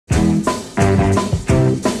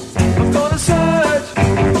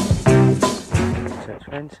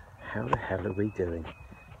fans, how the hell are we doing?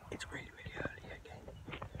 It's really early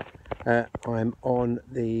again. I'm on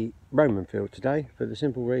the Roman field today for the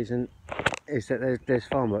simple reason is that there's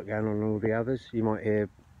farm work going on all the others. You might hear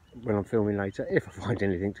when I'm filming later, if I find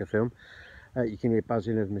anything to film, you can hear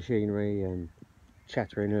buzzing of machinery and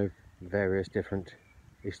chattering of various different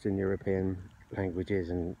Eastern European languages,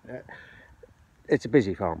 and it's a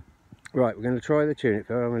busy farm. Right, we're going to try the turnip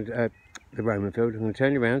field, the Roman field. I'm going to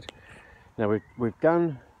turn you around. Now we've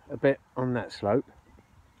done a bit on that slope.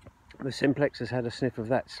 The Simplex has had a sniff of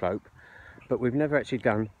that slope, but we've never actually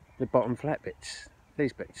done the bottom flat bits,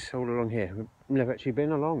 these bits all along here. We've never actually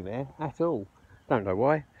been along there at all. Don't know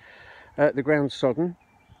why. The ground's sodden.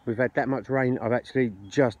 We've had that much rain. I've actually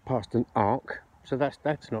just passed an arc, so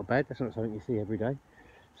that's not bad. That's not something you see every day.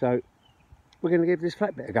 So we're going to give this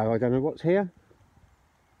flat bit a go. I don't know what's here.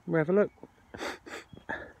 We'll have a look.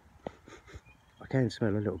 I can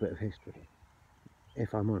smell a little bit of history,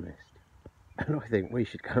 if I'm honest. And I think we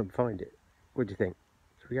should go and find it. What do you think?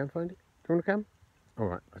 Should we go and find it? Do you want to come?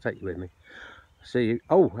 Alright, I'll take you with me. See you.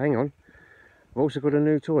 Oh, hang on. I've also got a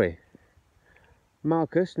new toy.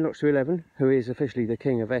 Marcus, Notch to 11, who is officially the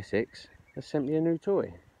King of Essex, has sent me a new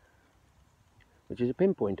toy, which is a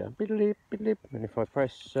pinpointer. Biddlip, biddlip. And if I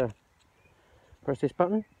press this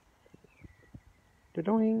button,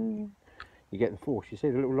 da-doing, you get the force. You see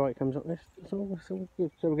the little light comes up this. It's all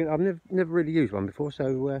good. So I've never really used one before, so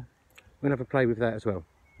we're gonna have a play with that as well.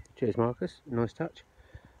 Cheers, Marcus. Nice touch.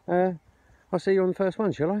 I'll see you on the first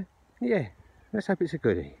one, shall I? Yeah. Let's hope it's a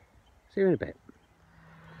goodie. See you in a bit.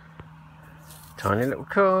 Tiny little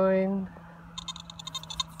coin.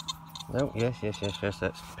 Oh, yes.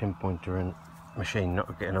 That's pinpointer and machine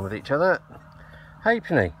not getting on with each other.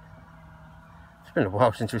 Halfpenny. It's been a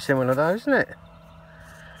while since we've seen one of those, isn't it?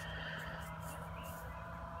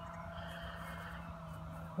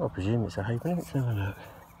 I presume it's a halfpenny. Let's have a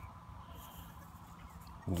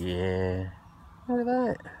look. Yeah. Look at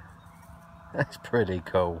that. That's pretty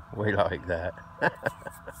cool. We like that.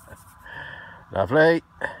 Lovely.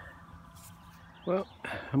 Well,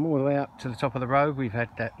 I'm all the way up to the top of the road. We've had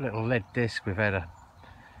that little lead disc. We've had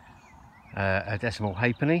a decimal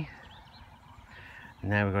halfpenny.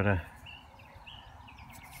 Now we've got a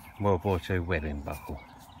World War II webbing buckle.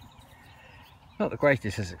 Not the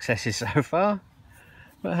greatest of successes so far,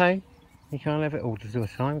 but hey, you can't have it all to do a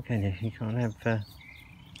time, can you? You can't have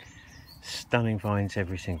stunning finds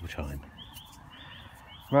every single time.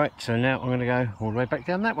 Right, so now I'm going to go all the way back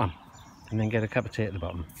down that one and then get a cup of tea at the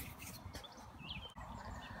bottom.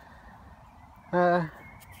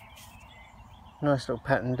 Nice little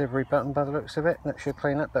pattern livery button by the looks of it. That should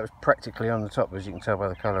clean up. That was practically on the top, as you can tell by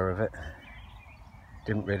the colour of it.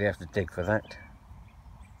 Didn't really have to dig for that.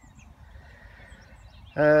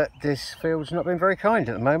 This field's not been very kind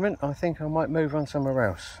at the moment. I think I might move on somewhere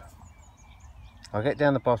else. I'll get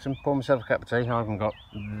down the bottom, pour myself a cup of tea. I haven't got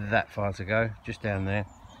that far to go, just down there.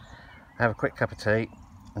 Have a quick cup of tea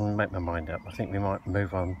and make my mind up. I think we might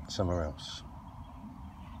move on somewhere else.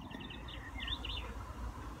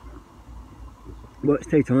 Well, it's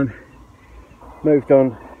tea time. Moved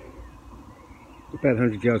on about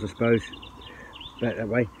 100 yards, I suppose, back that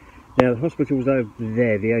way. Now the hospital's over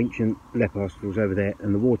there, the ancient leper hospital's over there,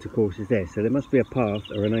 and the water course is there. So there must be a path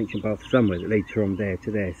or an ancient path somewhere that leads from there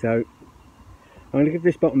to there. So I'm going to give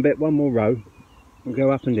this bottom bit one more row and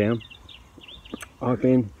go up and down. I've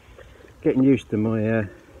been getting used to my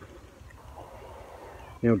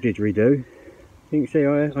the old didgeridoo. You can see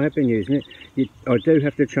I have been using it. I do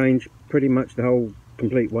have to change pretty much the whole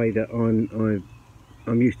complete way that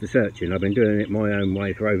I'm used to searching. I've been doing it my own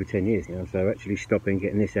way for over 10 years now, so actually stopping,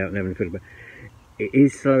 getting this out and having a fiddle, but it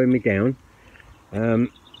is slowing me down.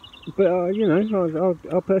 But you know,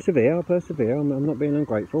 I'll persevere. I'm not being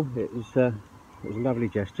ungrateful. It was a lovely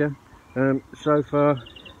gesture. So far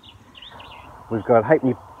we've got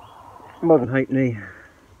halfpenny, modern halfpenny,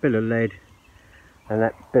 bit of lead, and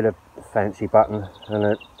that bit of fancy button and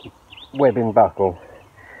a webbing buckle.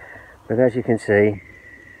 But as you can see,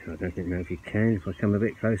 I don't know if you can. If I come a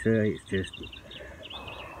bit closer, it's just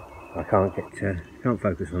I can't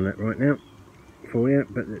focus on that right now for you.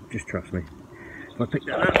 But just trust me. If I pick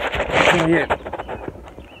that up, show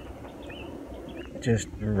you, just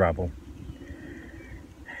rubble.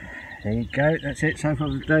 There you go. That's it so far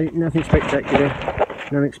for the day. Nothing spectacular,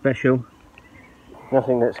 nothing special,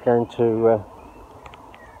 nothing that's going to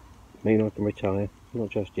mean I can retire. Not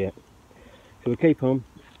just yet. So we'll keep on.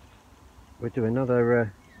 We'll do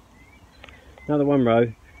another one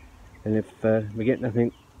row, and if we get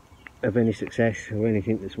nothing of any success or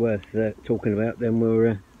anything that's worth talking about, then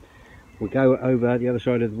we'll we go over the other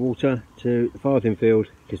side of the water to the farthing field,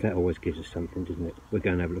 because that always gives us something, doesn't it? We're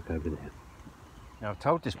going to have a look over there. Now I've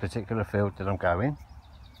told this particular field that I'm going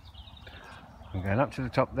up to the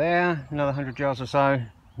top there, another 100 yards or so,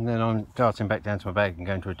 and then I'm darting back down to my bag and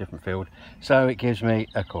going to a different field, so it gives me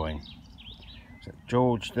a coin. So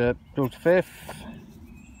George the 5th,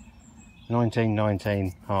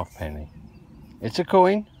 1919 halfpenny. It's a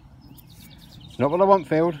coin. It's not what I want,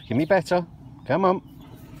 field. Give me better. Come on.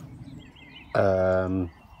 Oh.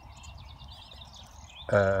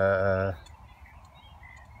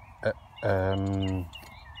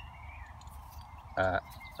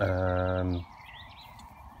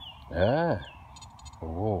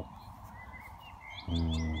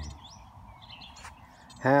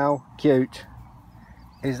 How cute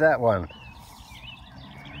is that one?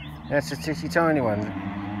 That's a titty tiny one.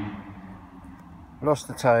 Lost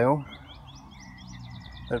the tail.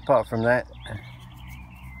 But apart from that,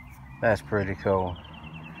 that's pretty cool.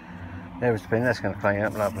 There was the pin. That's going to clean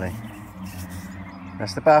up lovely.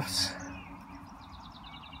 That's the buffs.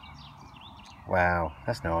 Wow,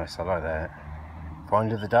 that's nice. I like that.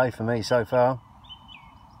 Find of the day for me so far.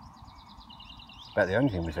 About the only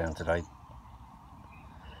thing we found today.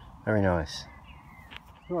 Very nice.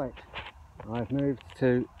 Right, I've moved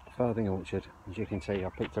to Farthing Orchard. As you can see, I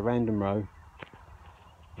picked a random row.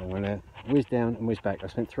 I'm going to whiz down and whiz back. I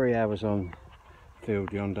spent 3 hours on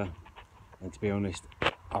field yonder, and to be honest,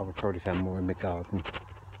 I would probably found more in my garden.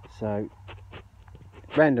 So,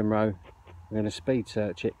 random row. I'm going to speed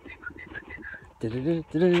search it.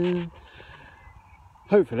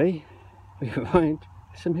 Hopefully, we can find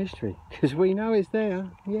some history, because we know it's there.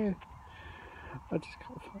 Yeah, I just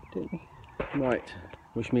can't find it. Right,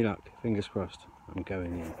 wish me luck. Fingers crossed. I'm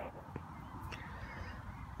going in.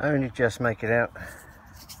 Only just make it out.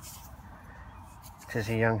 There's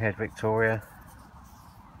a young head Victoria.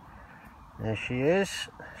 There she is.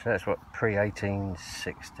 So that's what,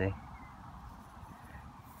 pre-1860.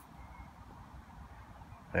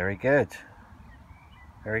 Very good.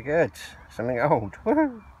 Very good. Something old.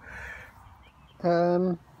 Woohoo!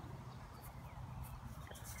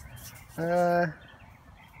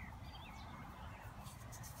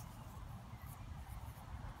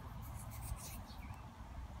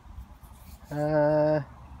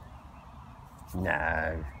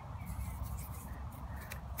 No.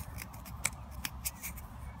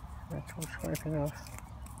 That's all scraping off.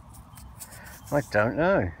 I don't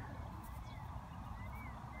know.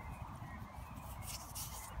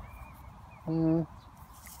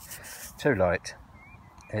 Too light.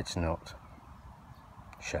 It's not.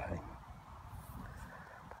 Shame.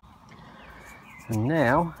 And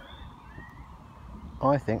now,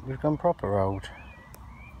 I think we've gone proper old.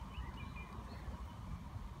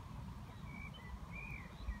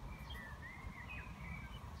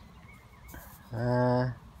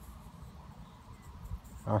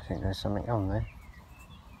 I think there's something on there.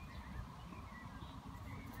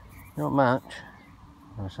 Not much.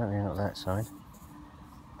 Well, certainly not that side.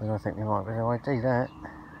 But I think we might be able to ID that.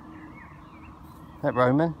 That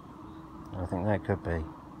Roman? I think that could be.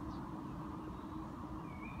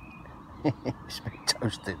 It's a bit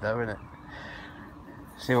toasted though, isn't it?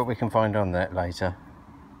 See what we can find on that later.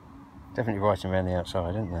 Definitely writing around the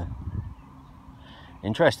outside, isn't there?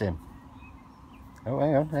 Interesting. Oh,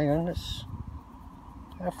 hang on, let's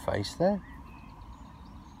have a face there.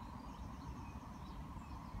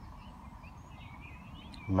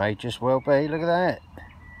 May just well be, look at that.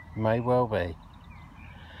 May well be.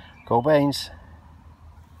 Cool beans.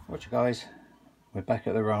 Watch you guys, we're back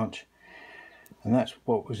at the ranch, and that's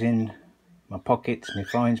what was in my pockets, my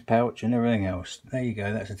finds pouch and everything else. There you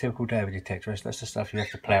go, that's a typical day of a detectorist. That's the stuff you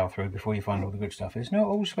have to plough through before you find all the good stuff. It's not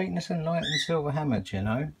all sweetness and light and silver hammered, you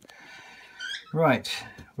know. Right,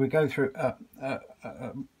 we go through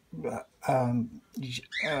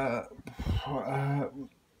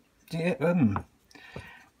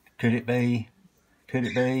could it be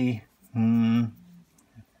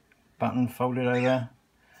button folded over?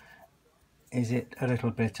 Is it a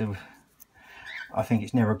little bit of, I think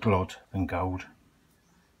it's nearer glod than gold.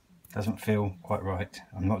 Doesn't feel quite right.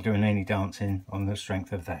 I'm not doing any dancing on the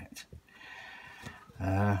strength of that.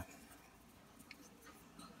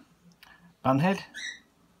 Bunhead?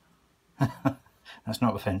 That's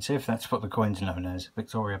not offensive, that's what the coin's known as,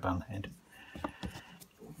 Victoria Bunhead.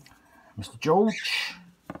 Mr. George.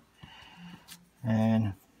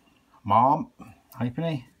 And Mom,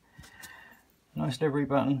 halfpenny. Nice livery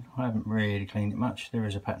button. I haven't really cleaned it much. There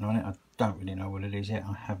is a pattern on it. I don't really know what it is yet.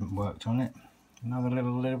 I haven't worked on it. Another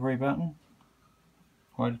little livery button.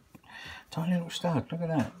 Quite a tiny little stud. Look at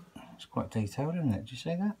that. It's quite detailed, isn't it? Do you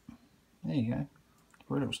see that? There you go.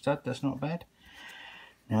 For a little stud, that's not bad.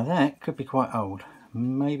 Now that could be quite old.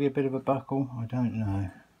 Maybe a bit of a buckle, I don't know.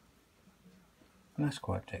 That's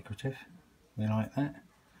quite decorative. We like that.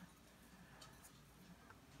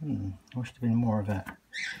 Wish there'd been more of that.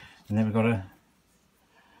 And then we've got a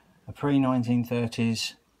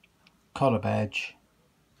pre-1930s collar badge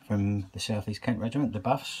from the South East Kent Regiment, the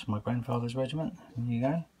Buffs, my grandfather's regiment. There you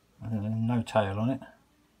go. No tail on it.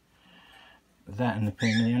 But that and the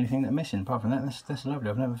pin are the only thing that are missing. Apart from that, that's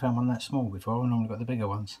lovely. I've never found one that small before. I've normally got the bigger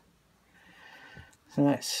ones. So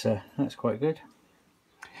that's quite good.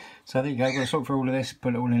 So there you go. We'll sort through all of this,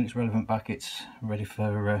 put it all in its relevant buckets, ready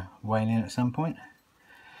for weighing in at some point.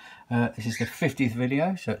 This is the 50th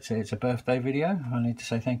video, so it's a birthday video. I need to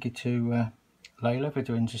say thank you to Layla for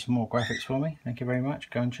doing just some more graphics for me. Thank you very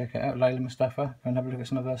much. Go and check it out, Layla Mustafa. Go and have a look at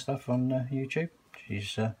some of her stuff on YouTube.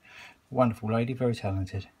 She's a wonderful lady, very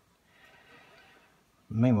talented.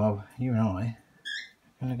 Meanwhile, you and I are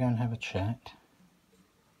going to go and have a chat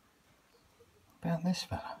about this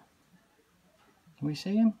fella. Can we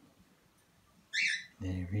see him?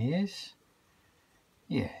 There he is.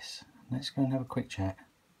 Yes, let's go and have a quick chat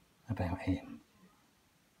about him.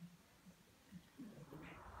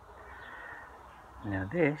 Now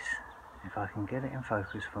this, if I can get it in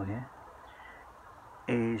focus for you,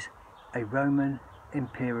 is a Roman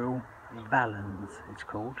Imperial Valens, it's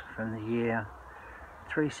called, from the year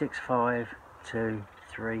 365 to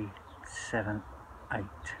 378.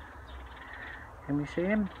 Can we see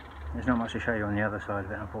him? There's not much to show you on the other side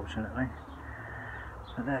of it, unfortunately.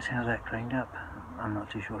 But that's how that cleaned up. I'm not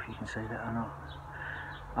too sure if you can see that or not.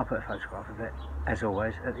 I'll put a photograph of it, as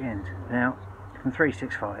always, at the end. Now, from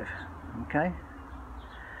 365, okay?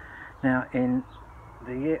 Now, in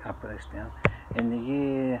the year, I'll put this down, in the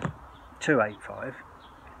year 285,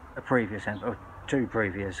 two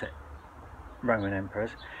previous Roman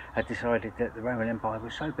emperors had decided that the Roman Empire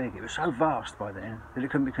was so big, it was so vast by then, that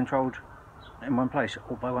it couldn't be controlled in one place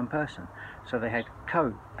or by one person. So they had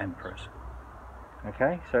co-emperors.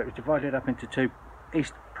 Okay, so it was divided up into two,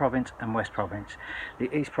 East Province and West Province.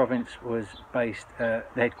 The East Province was based, the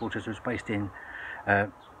headquarters was based in,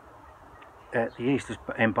 the East was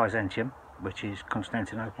in Byzantium, which is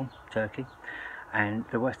Constantinople, Turkey, and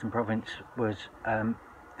the Western Province was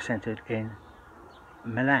centred in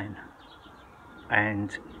Milan,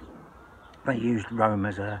 and they used Rome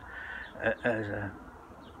as the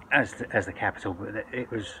capital, but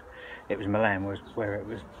it was Milan was where it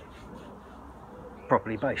was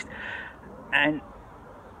properly based. And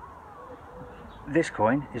this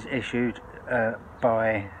coin is issued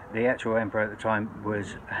by the actual emperor at the time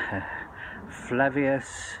was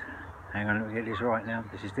Flavius, hang on, let me get this right now,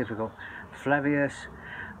 this is difficult, Flavius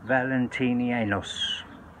Valentinianus,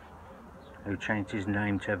 who changed his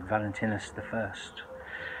name to Valentinus I.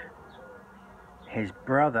 His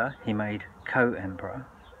brother he made co-emperor,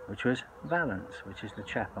 which was Valens, which is the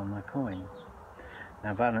chap on the coin.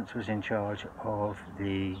 Now Valens was in charge of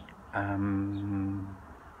the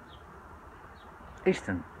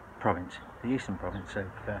eastern province of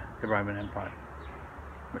the Roman Empire,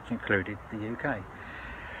 which included the UK.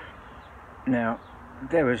 Now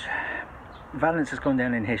Valens has gone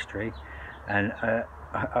down in history, and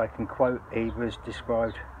I can quote, he was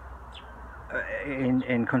described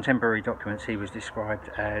in contemporary documents, he was described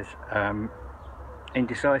as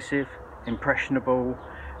indecisive, impressionable,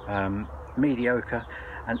 mediocre,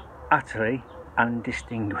 and utterly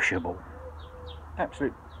undistinguishable.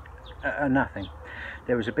 Absolute nothing.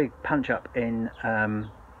 There was a big punch up in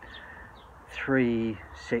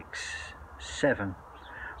 367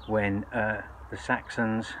 when the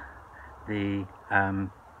Saxons, the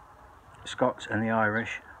Scots and the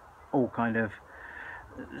Irish all kind of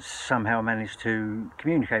somehow managed to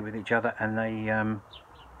communicate with each other, and they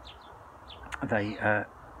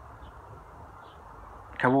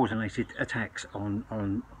coordinated attacks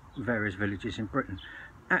on various villages in Britain.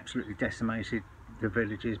 Absolutely decimated the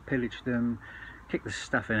villages, pillaged them, kicked the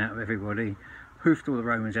stuffing out of everybody, hoofed all the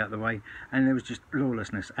Romans out of the way, and there was just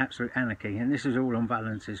lawlessness, absolute anarchy. And this was all on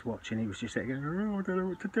Valens's watch, and he was just there going, oh, I don't know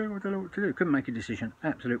what to do, I don't know what to do. Couldn't make a decision,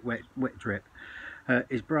 absolute wet drip.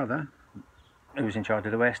 His brother, who was in charge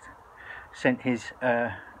of the West, sent his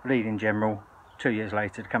leading general 2 years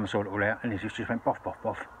later to come and sort it all out, and he just went boff, boff,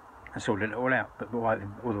 boff, and sorted it all out. But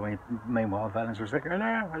all the way, meanwhile, Valens was like, oh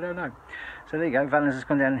no, I don't know. So there you go, Valens has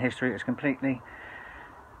gone down in history. It's completely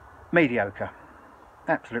mediocre,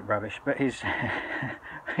 absolute rubbish. But his,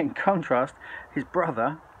 in contrast, his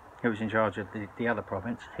brother, who was in charge of the other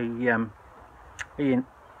province, he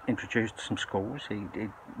introduced some schools. He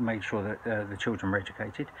made sure that the children were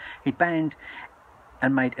educated. He banned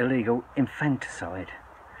and made illegal infanticide.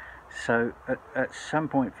 So at some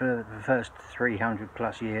point for the first 300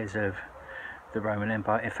 plus years of the Roman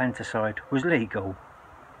Empire, infanticide was legal.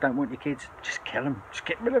 Don't want your kids, just kill them, just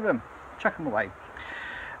get rid of them, chuck them away.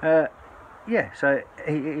 Yeah, so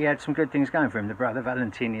he had some good things going for him, the brother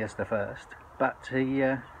Valentinius I, but he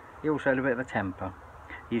also had a bit of a temper.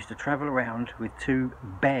 He used to travel around with 2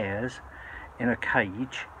 bears in a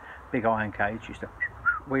cage, big iron cage, used to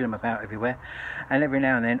wheel them about everywhere, and every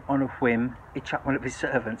now and then, on a whim, he'd chuck one of his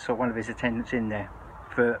servants or one of his attendants in there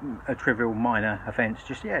for a trivial minor offence.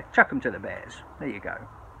 Just, yeah, chuck them to the bears. There you go.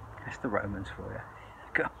 That's the Romans for you.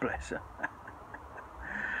 God bless them.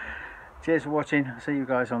 Cheers for watching. I'll see you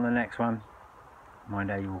guys on the next one.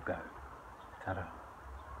 Mind how you all go. Ta-da.